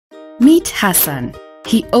Meet Hassan.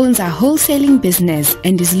 He owns a wholesaling business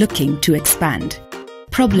and is looking to expand.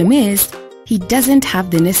 Problem is, he doesn't have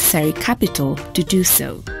the necessary capital to do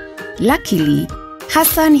so. Luckily,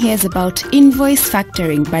 Hassan hears about Invoice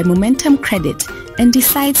Factoring by Momentum Credit and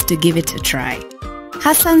decides to give it a try.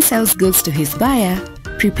 Hassan sells goods to his buyer,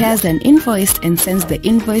 prepares an invoice and sends the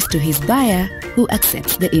invoice to his buyer, who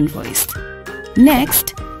accepts the invoice.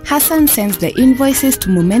 Next, Hassan sends the invoices to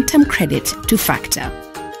Momentum Credit to factor.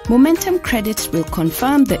 Momentum Credit will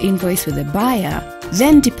confirm the invoice with the buyer,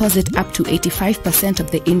 then deposit up to 85%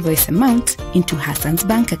 of the invoice amount into Hassan's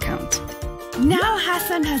bank account. Now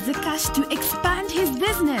Hassan has the cash to expand his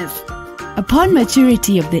business. Upon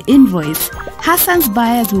maturity of the invoice, Hassan's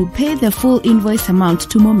buyers will pay the full invoice amount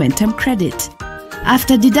to Momentum Credit.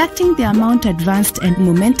 After deducting the amount advanced and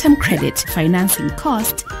Momentum Credit financing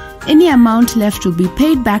cost, any amount left will be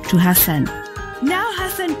paid back to Hassan. Now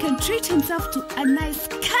Hassan can treat himself to a nice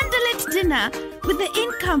candlelit dinner with the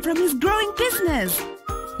income from his growing business.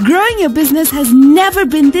 Growing your business has never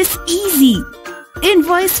been this easy.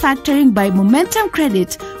 Invoice Factoring by Momentum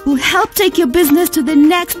Credit will help take your business to the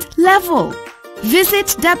next level. Visit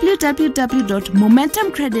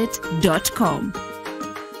www.momentumcredit.com.